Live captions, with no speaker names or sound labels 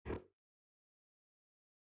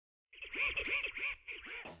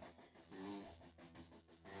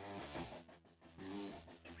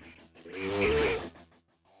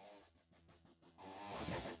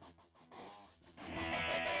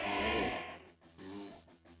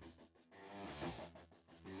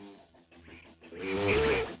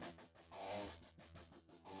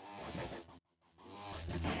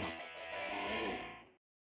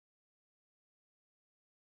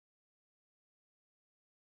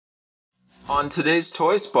On today's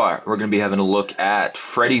Toy Spot, we're going to be having a look at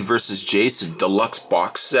Freddy vs. Jason Deluxe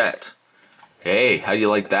Box Set. Hey, how do you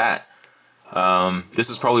like that? This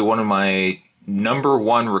is probably one of my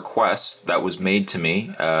 #1 requests that was made to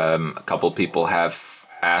me. A couple people have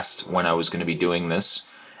asked when I was going to be doing this,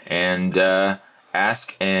 and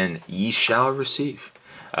ask and ye shall receive.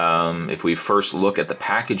 If we first look at the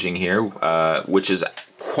packaging here, which is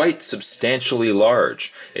quite substantially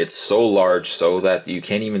large. It's so large so that you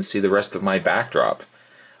can't even see the rest of my backdrop.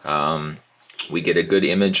 We get a good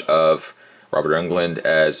image of Robert Englund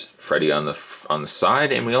as Freddy on the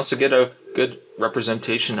side, and we also get a good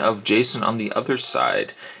representation of Jason on the other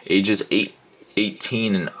side. Ages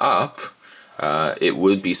 18 and up. It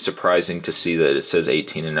would be surprising to see that it says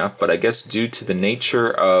 18 and up, but I guess due to the nature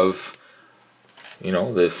of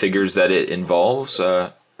the figures that it involves,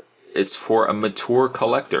 it's for a mature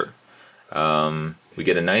collector. We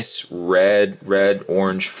get a nice red,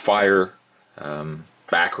 orange fire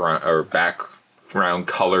background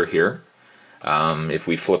color here. If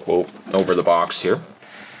we flip over the box here,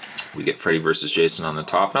 we get Freddy vs. Jason on the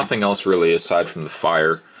top. Nothing else really aside from the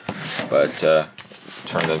fire, but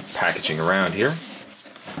turn the packaging around here.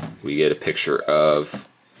 We get a picture of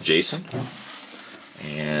Jason.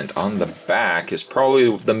 And on the back is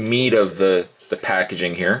probably the meat of the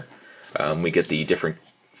packaging here. We get the different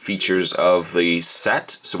features of the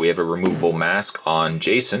set. So we have a removable mask on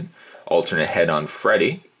Jason, alternate head on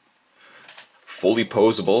Freddy, fully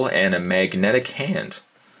posable, and a magnetic hand.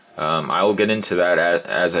 I'll get into that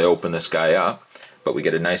as I open this guy up, but we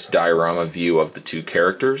get a nice diorama view of the two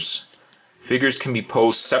characters. Figures can be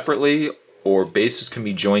posed separately, or bases can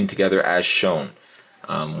be joined together as shown.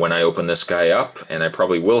 When I open this guy up, and I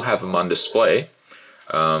probably will have him on display,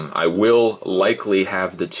 I will likely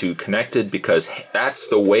have the two connected because that's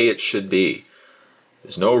the way it should be.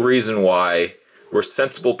 There's no reason why, we're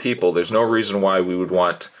sensible people, there's no reason why we would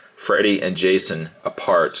want Freddy and Jason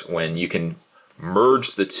apart when you can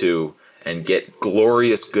merge the two and get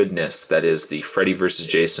glorious goodness that is the Freddy vs.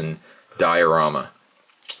 Jason diorama.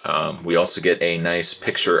 We also get a nice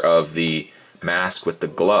picture of the mask with the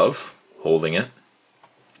glove holding it.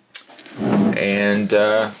 And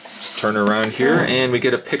just turn around here and we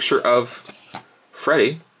get a picture of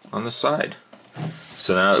Freddy on the side.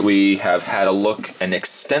 So now that we have had an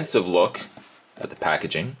extensive look at the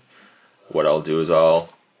packaging, what I'll do is I'll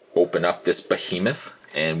open up this behemoth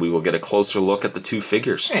and we will get a closer look at the two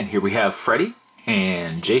figures. And here we have Freddy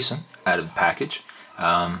and Jason out of the package.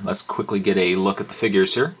 Let's quickly get a look at the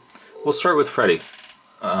figures here. We'll start with Freddy.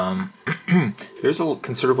 There's a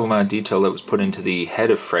considerable amount of detail that was put into the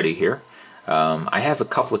head of Freddy here. I have a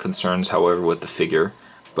couple of concerns, however, with the figure,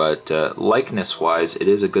 but likeness-wise, it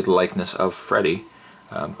is a good likeness of Freddy.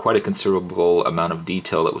 Quite a considerable amount of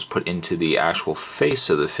detail that was put into the actual face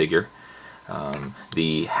of the figure.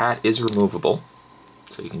 The hat is removable,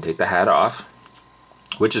 so you can take the hat off,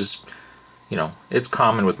 which is, it's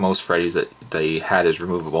common with most Freddys that the hat is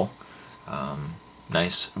removable.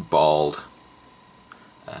 Nice bald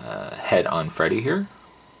head on Freddy here.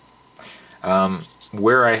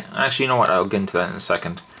 Actually, you know what, I'll get into that in a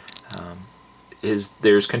second.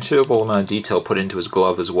 There's considerable amount of detail put into his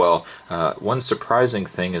glove as well. One surprising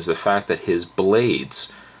thing is the fact that his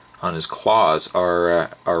blades on his claws are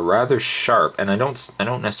rather sharp, and I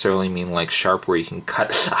don't necessarily mean like sharp where you can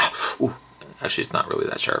cut. Actually, it's not really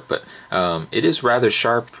that sharp, but it is rather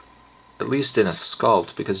sharp, at least in a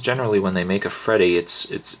sculpt, because generally when they make a Freddy,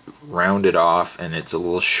 it's rounded off and it's a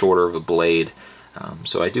little shorter of a blade.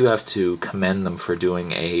 So I do have to commend them for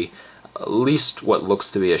doing at least what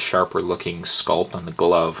looks to be a sharper looking sculpt on the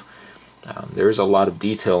glove. There is a lot of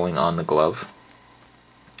detailing on the glove,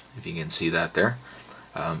 if you can see that there.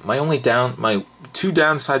 My two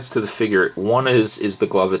downsides to the figure, one is the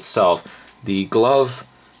glove itself. The glove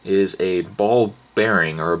is a ball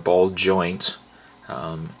bearing or a ball joint.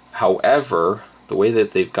 However, the way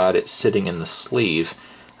that they've got it sitting in the sleeve,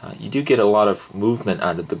 you do get a lot of movement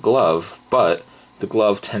out of the glove, but the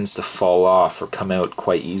glove tends to fall off or come out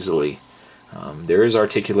quite easily. There is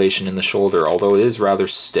articulation in the shoulder, although it is rather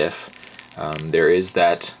stiff. There is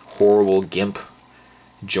that horrible gimp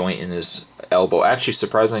joint in his elbow. Actually,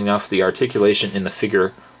 surprisingly enough, the articulation in the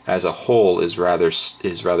figure as a whole is rather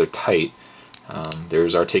tight.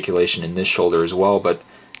 There's articulation in this shoulder as well, but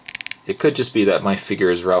it could just be that my figure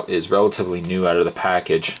is relatively new out of the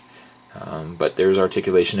package. But there's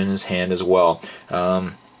articulation in his hand as well.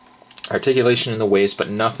 Articulation in the waist, but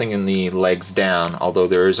nothing in the legs down, although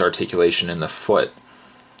there is articulation in the foot.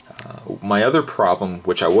 My other problem,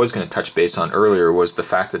 which I was going to touch base on earlier, was the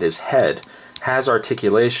fact that his head has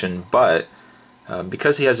articulation, but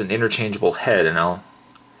because he has an interchangeable head, and I'll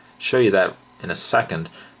show you that in a second,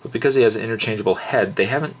 but because he has an interchangeable head, they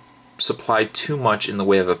haven't supplied too much in the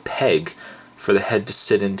way of a peg for the head to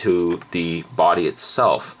sit into the body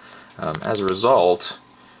itself. As a result,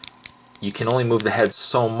 you can only move the head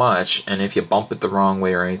so much, and if you bump it the wrong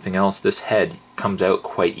way or anything else, this head comes out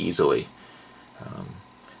quite easily.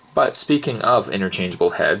 But speaking of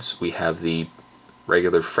interchangeable heads, we have the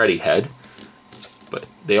regular Freddy head, but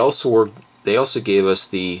they also gave us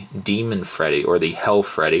the Demon Freddy, or the Hell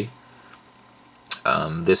Freddy.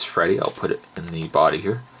 This Freddy, I'll put it in the body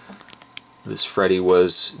here. This Freddy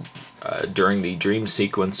was during the dream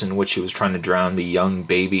sequence in which he was trying to drown the young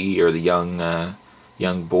baby, or the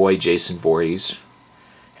young boy Jason Voorhees,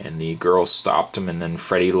 and the girl stopped him, and then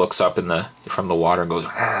Freddy looks up from the water and goes,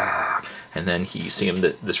 "Argh!" And then you see him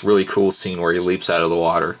this really cool scene where he leaps out of the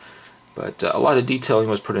water. But a lot of detailing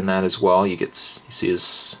was put in that as well. You see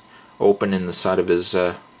his open in the side of his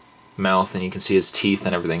mouth, and you can see his teeth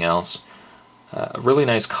and everything else. Really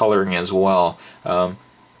nice coloring as well.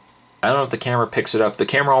 I don't know if the camera picks it up. The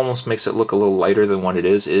camera almost makes it look a little lighter than what it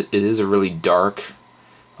is. It is a really dark,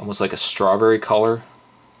 almost like a strawberry color,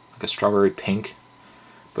 like a strawberry pink,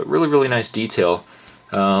 but really nice detail.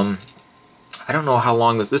 I don't know how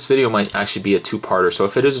long this video might actually be a two-parter, so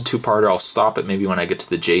if it is a two-parter, I'll stop it maybe when I get to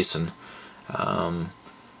the Jason.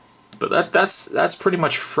 But that's pretty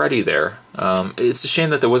much Freddy there. It's a shame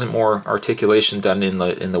that there wasn't more articulation done in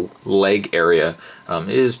the leg area. It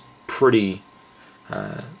is pretty.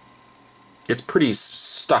 It's pretty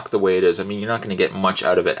stuck the way it is. I mean, you're not going to get much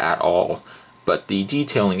out of it at all. But the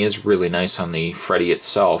detailing is really nice on the Freddy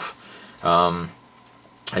itself. I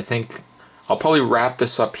think I'll probably wrap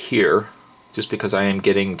this up here, just because I am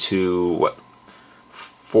getting to, what,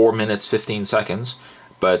 4 minutes 15 seconds.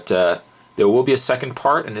 But there will be a second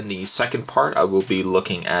part, and in the second part I will be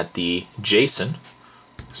looking at the Jason.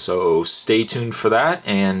 So stay tuned for that,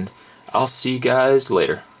 and I'll see you guys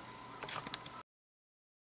later.